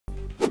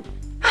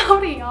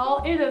Howdy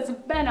y'all, it has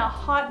been a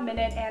hot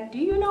minute, and do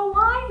you know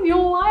why? You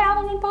know why I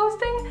haven't been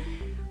posting?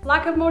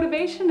 Lack of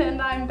motivation and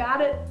I'm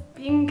bad at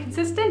being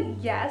consistent?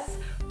 Yes,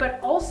 but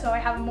also I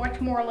have a much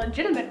more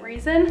legitimate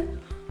reason.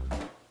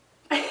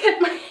 I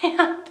hit my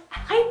hand.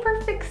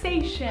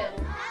 Hyperfixation.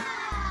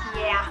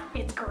 Yeah,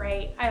 it's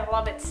great. I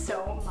love it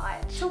so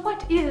much. So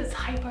what is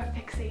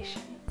hyperfixation?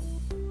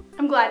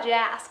 I'm glad you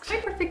asked.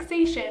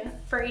 Hyperfixation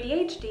for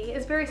ADHD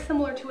is very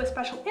similar to a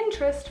special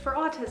interest for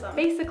autism.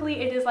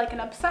 Basically, it is like an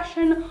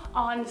obsession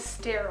on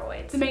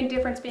steroids. The main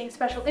difference being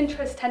special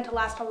interests tend to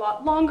last a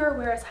lot longer,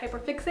 whereas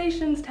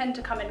hyperfixations tend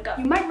to come and go.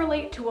 You might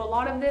relate to a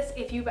lot of this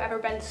if you've ever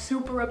been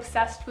super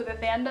obsessed with a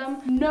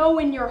fandom. Know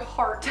in your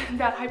heart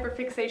that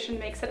hyperfixation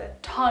makes it a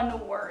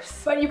ton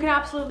worse. But you can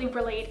absolutely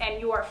relate, and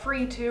you are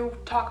free to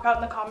talk about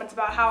in the comments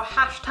about how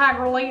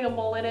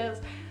 #relatable it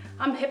is.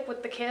 I'm hip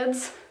with the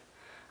kids.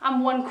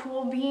 I'm one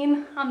cool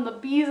bean. I'm the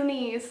bee's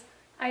knees.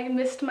 I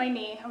missed my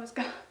knee. I was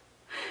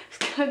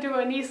gonna do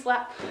a knee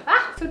slap.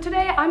 So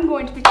today I'm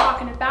going to be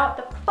talking about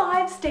the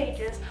 5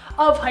 stages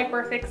of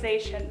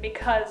hyperfixation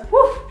because,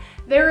 woof,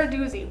 they're a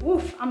doozy.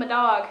 Woof, I'm a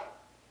dog.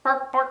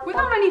 Bark, bark.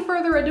 Without any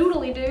further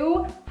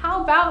ado-doodly-doo,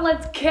 how about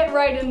let's get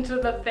right into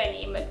the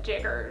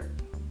thingy-majigger.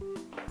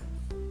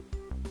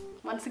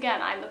 Once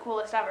again, I'm the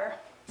coolest ever.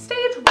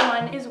 Stage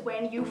 1 is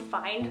when you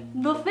find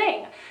the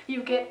thing.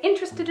 You get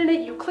interested in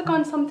it, you click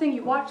on something,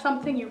 you watch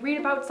something, you read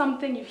about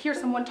something, you hear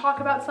someone talk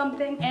about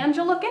something, and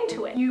you look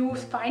into it. You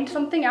find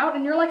something out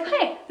and you're like,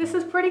 hey, this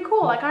is pretty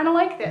cool, I kinda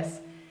like this.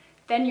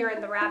 Then you're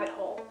in the rabbit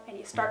hole and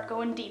you start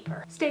going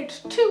deeper.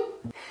 Stage 2,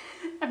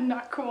 I'm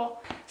not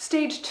cool.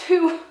 Stage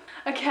 2,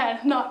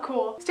 again, not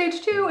cool.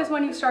 Stage 2 is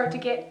when you start to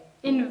get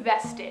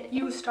invested.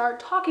 You start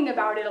talking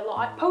about it a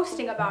lot,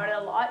 posting about it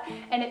a lot,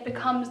 and it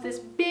becomes this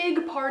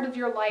big part of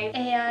your life,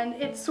 and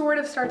it sort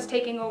of starts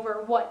taking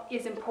over what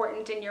is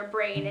important in your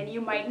brain, and you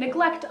might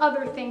neglect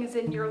other things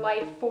in your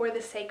life for the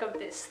sake of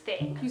this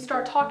thing. You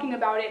start talking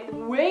about it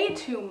way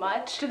too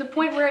much, to the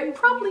point where it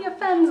probably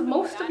offends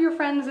most of your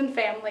friends and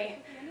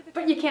family,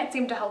 but you can't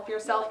seem to help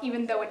yourself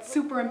even though it's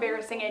super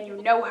embarrassing and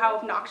you know how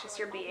obnoxious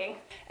you're being.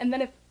 And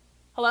then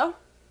hello?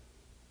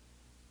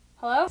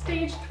 Hello?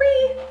 Stage 3.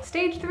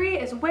 Stage 3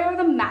 is where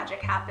the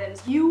magic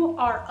happens. You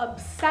are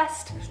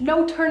obsessed. There's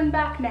no turn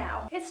back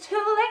now. It's too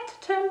late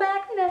to turn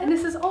back now. And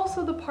this is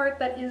also the part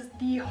that is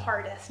the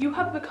hardest. You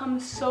have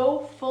become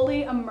so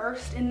fully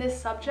immersed in this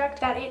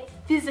subject that it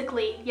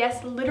physically,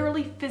 yes,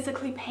 literally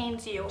physically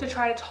pains you to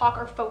try to talk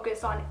or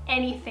focus on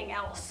anything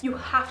else. You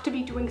have to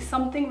be doing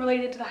something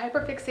related to the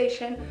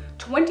hyperfixation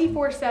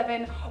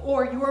 24/7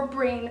 or your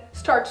brain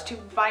starts to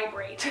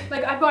vibrate.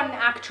 Like I've gotten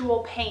actual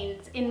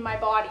pains in my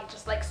body,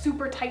 just like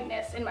super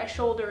tightness in my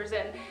shoulders,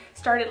 and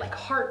started like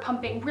heart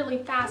pumping really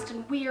fast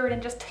and weird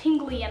and just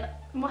tingly and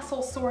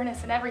muscle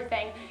soreness and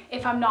everything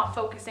if I'm not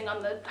focusing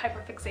on the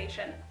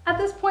hyperfixation. At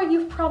this point,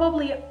 you've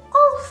probably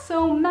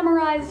also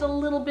memorized a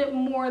little bit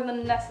more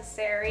than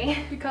necessary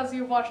because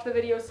you've watched the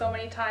video so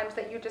many times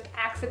that you just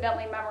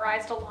accidentally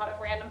memorized a lot of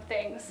random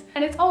things.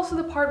 And it's also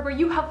the part where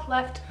you have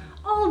left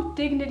all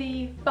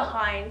dignity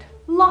behind,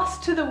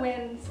 lost to the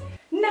winds,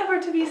 never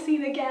to be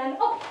seen again.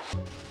 Oh.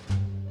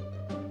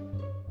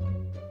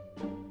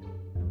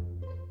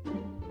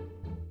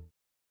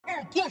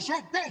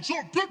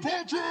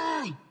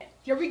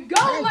 Here we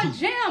go, my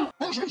jam!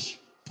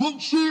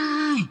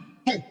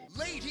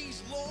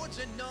 Ladies, lords,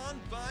 and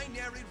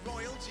non-binary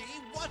royalty,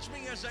 watch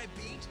me as I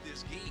beat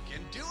this geek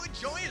and do it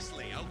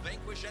joyously. I'll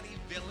vanquish any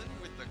villain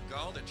with the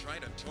gall to try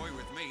to toy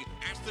with me.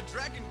 Ask the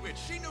Dragon Witch,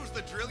 she knows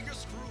the drill, you're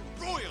screwed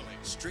royally.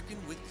 Stricken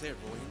with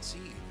clairvoyancy,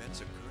 events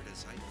occurred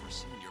as I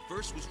foreseen. Your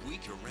verse was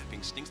weak, your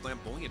rapping stinks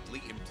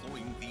flamboyantly,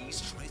 employing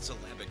these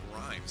trisyllabic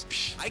rhymes.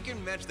 I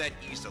can match that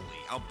easily.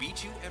 I'll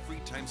beat you every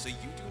time, so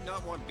you do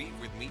not want beef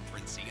with me,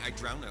 Princey. I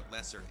drown at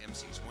lesser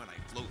MCs when I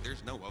float,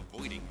 there's no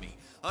avoiding me.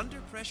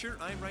 Under pressure,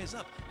 I rise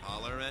up,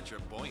 holler at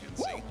your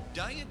buoyancy. Woo!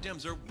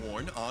 Diadems are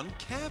worn on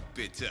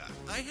Capita.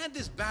 I had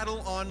this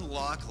battle on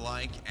lock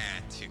like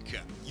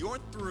Attica. You're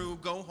through,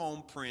 go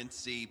home,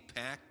 Princey,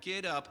 pack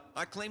it up.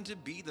 I claim to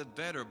be the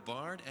better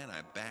bard, and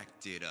I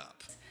backed it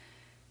up.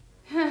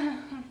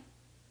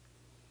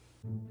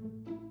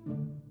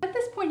 At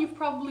this point, you've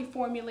probably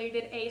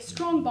formulated a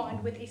strong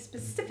bond with a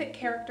specific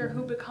character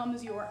who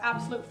becomes your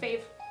absolute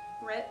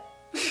favorite.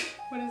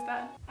 What is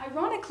that?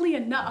 Ironically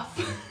enough,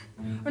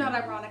 or not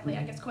ironically,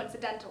 I guess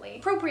coincidentally,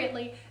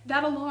 appropriately,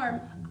 that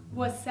alarm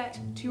was set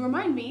to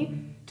remind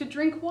me to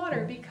drink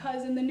water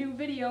because in the new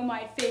video,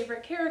 my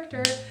favorite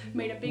character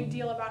made a big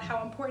deal about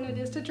how important it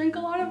is to drink a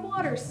lot of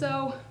water,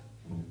 so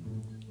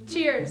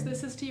cheers,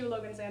 this is to you,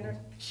 Logan Sanders.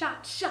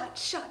 Shot, shot,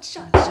 shot,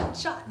 shot, shot,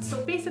 shot.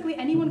 So basically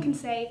anyone can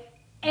say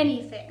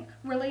anything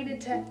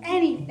related to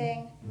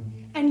anything,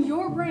 and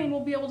your brain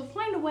will be able to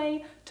find a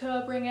way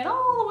to bring it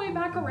all the way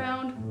back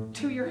around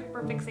to your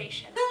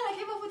hyperfixation. I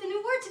came up with a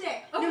new word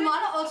today. Okay.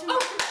 Oh,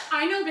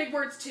 I know big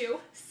words too.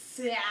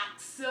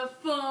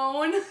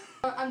 saxophone.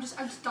 I'm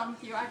just done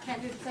with you. I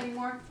can't do this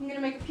anymore. I'm gonna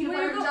make a peanut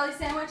butter and jelly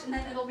sandwich and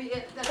then it'll be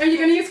it. Are you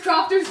gonna use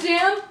Crofter's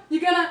jam? You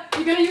gonna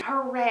use—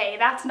 Hooray,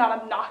 that's not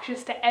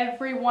obnoxious to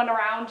everyone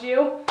around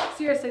you.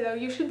 Seriously though,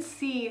 you should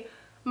see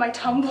my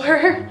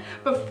Tumblr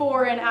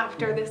before and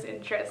after this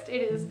interest.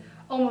 It is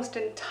almost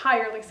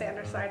entirely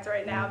Sandersides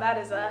right now. That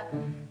is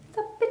it's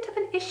a bit of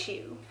an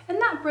issue.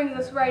 And that brings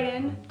us right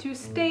in to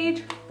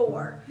stage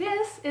 4.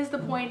 This is the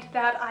point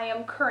that I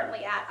am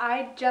currently at.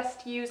 I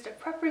just used a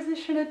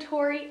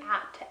prepositionatory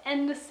at to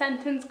end a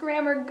sentence.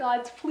 Grammar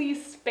gods,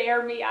 please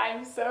spare me.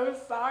 I'm so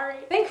sorry.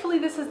 Thankfully,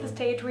 this is the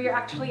stage where you're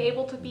actually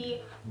able to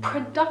be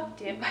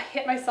productive. I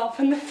hit myself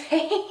in the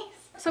face.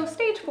 So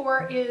stage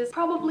 4 is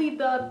probably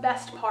the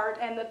best part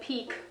and the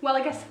peak. Well,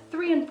 I guess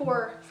 3 and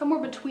 4, somewhere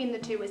between the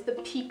two, is the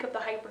peak of the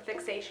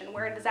hyperfixation,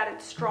 where it is at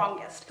its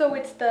strongest. So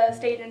it's the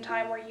stage in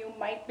time where you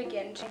might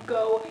begin to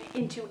go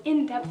into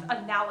in-depth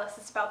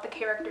analysis about the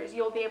characters.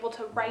 You'll be able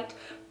to write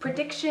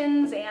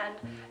predictions and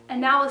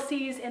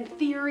analyses and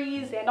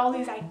theories and all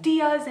these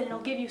ideas, and it'll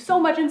give you so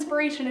much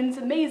inspiration, and it's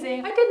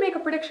amazing. I did make a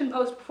prediction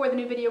post before the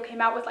new video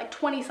came out with like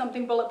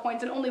 20-something bullet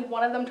points, and only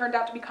one of them turned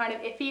out to be kind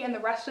of iffy, and the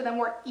rest of them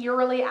were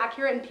eerily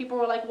accurate, and people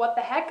were like, what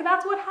the heck?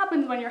 That's what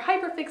happens when you're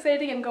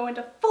hyperfixating and go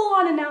into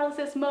full-on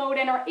analysis mode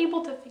and are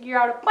able to figure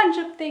out a bunch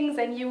of things,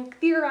 and you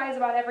theorize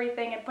about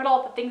everything and put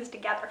all the things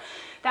together.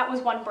 That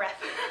was one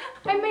breath.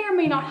 I may or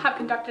may not have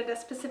conducted a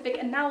specific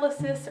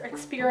analysis or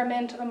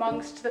experiment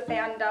amongst the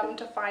fandom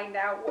to find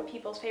out what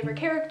people's favorite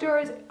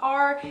characters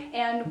are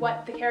and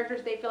what the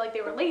characters they feel like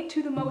they relate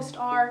to the most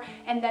are,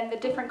 and then the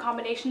different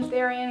combinations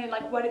they're in, and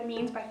like what it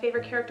means by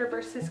favorite character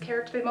versus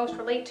character they most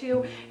relate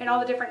to, and all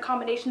the different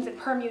combinations and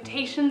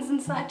permutations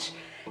and such.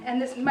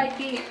 And this might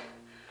be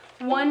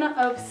one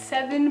of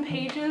 7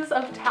 pages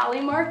of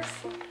tally marks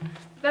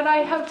that I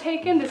have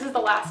taken. This is the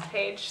last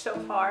page so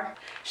far.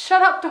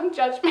 Shut up, don't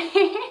judge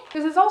me.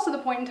 This is also the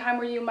point in time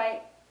where you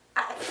might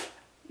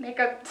make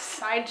a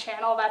side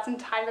channel that's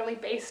entirely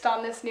based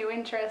on this new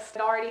interest.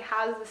 It already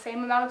has the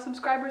same amount of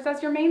subscribers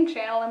as your main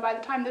channel, and by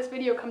the time this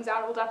video comes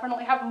out, it will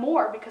definitely have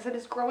more because it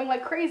is growing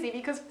like crazy,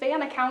 because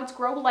fan accounts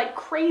grow like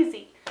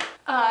crazy.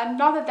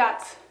 Not that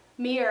that's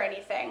me or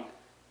anything.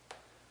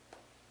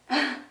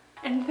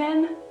 And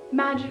then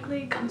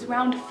magically comes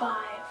round 5.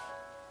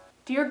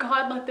 Dear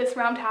God, let this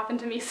round happen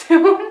to me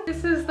soon.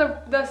 This is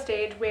the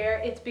stage where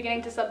it's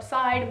beginning to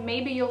subside.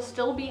 Maybe you'll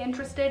still be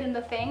interested in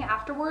the thing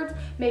afterwards.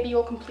 Maybe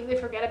you'll completely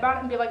forget about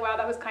it and be like, wow,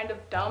 that was kind of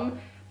dumb.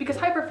 Because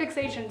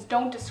hyperfixations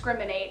don't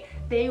discriminate.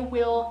 They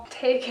will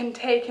take and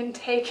take and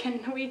take,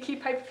 and we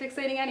keep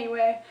hyperfixating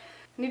anyway.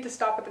 I need to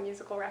stop with the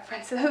musical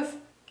references.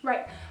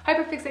 Right,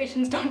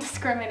 hyperfixations don't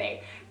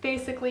discriminate.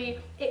 Basically,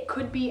 it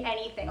could be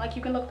anything. Like,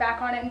 you can look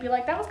back on it and be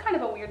like, that was kind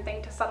of a weird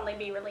thing to suddenly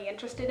be really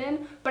interested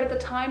in, but at the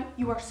time,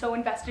 you are so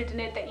invested in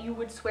it that you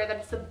would swear that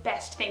it's the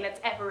best thing that's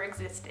ever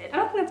existed. I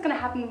don't think that's gonna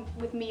happen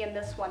with me in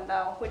this one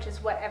though, which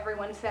is what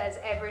everyone says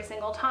every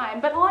single time,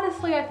 but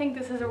honestly, I think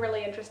this is a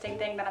really interesting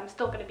thing that I'm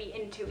still gonna be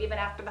into even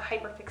after the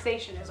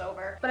hyperfixation is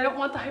over. But I don't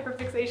want the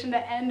hyperfixation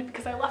to end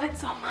because I love it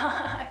so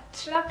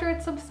much. After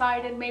it's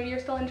subsided, maybe you're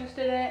still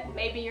interested in it,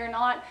 maybe you're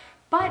not,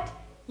 but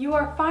you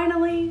are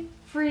finally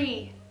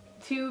free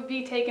to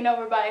be taken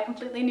over by a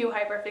completely new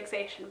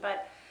hyperfixation,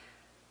 but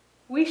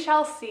we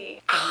shall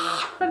see.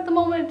 But at the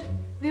moment,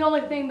 the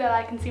only thing that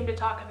I can seem to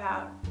talk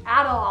about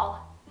at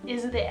all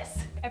is this.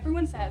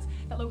 Everyone says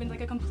that Logan's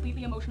like a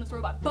completely emotionless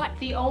robot, but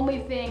the only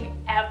thing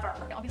ever.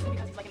 Obviously,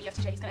 because he's like an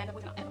ESTJ, he's gonna end up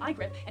with an eye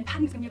grip, and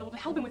Patton's gonna be able to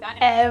help him with that.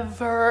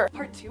 Ever.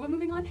 Part 2 of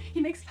Moving On, he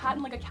makes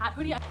Patton like a cat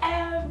hoodie.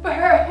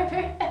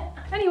 Ever.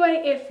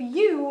 Anyway, if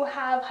you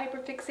have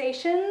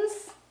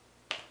hyperfixations,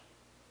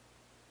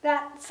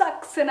 that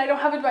sucks, and I don't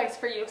have advice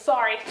for you,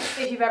 sorry.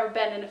 If you've ever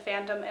been in a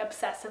fandom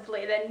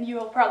obsessively, then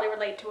you'll probably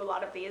relate to a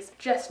lot of these.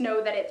 Just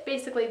know that it's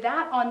basically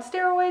that on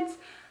steroids.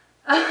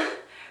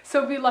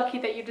 So be lucky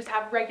that you just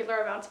have regular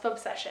amounts of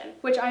obsession,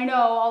 which I know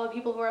all the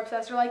people who are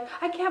obsessed are like,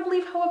 I can't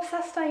believe how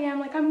obsessed I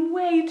am, like I'm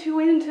way too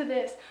into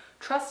this.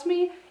 Trust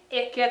me,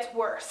 it gets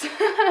worse.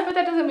 But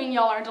that doesn't mean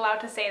y'all aren't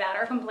allowed to say that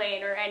or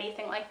complain or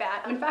anything like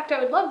that. In fact,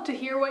 I would love to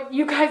hear what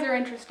you guys are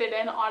interested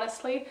in,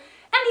 honestly.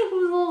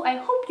 Anywho, I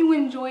hope you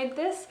enjoyed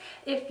this.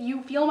 If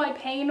you feel my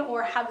pain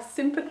or have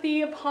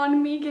sympathy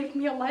upon me, give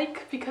me a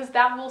like, because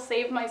that will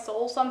save my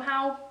soul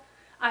somehow.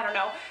 I don't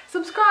know.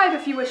 Subscribe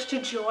if you wish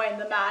to join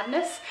the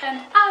madness. And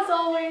as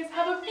always,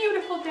 have a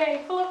beautiful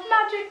day full of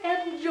magic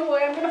and joy.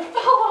 I'm gonna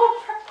fall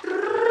over.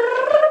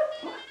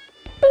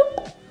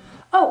 Boop.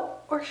 Oh,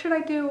 or should I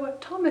do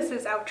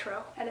Thomas's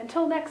outro? And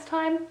until next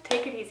time,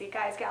 take it easy,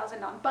 guys, gals, and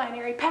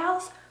non-binary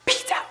pals.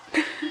 Peace out.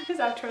 His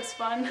outro's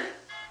fun.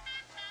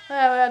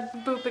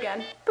 Boop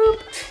again. Boop.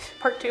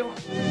 Part 2.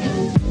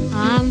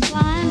 I'm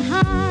flying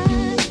high,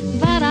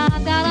 but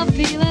I've got a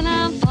feeling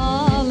I'm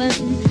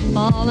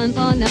falling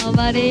for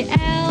nobody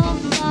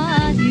else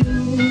but you.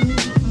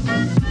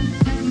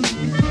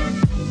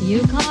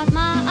 You caught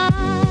my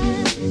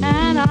eye,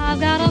 and I've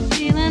got a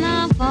feeling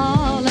I'm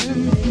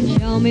falling.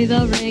 Show me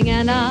the ring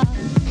and I'll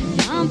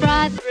jump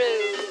right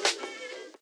through.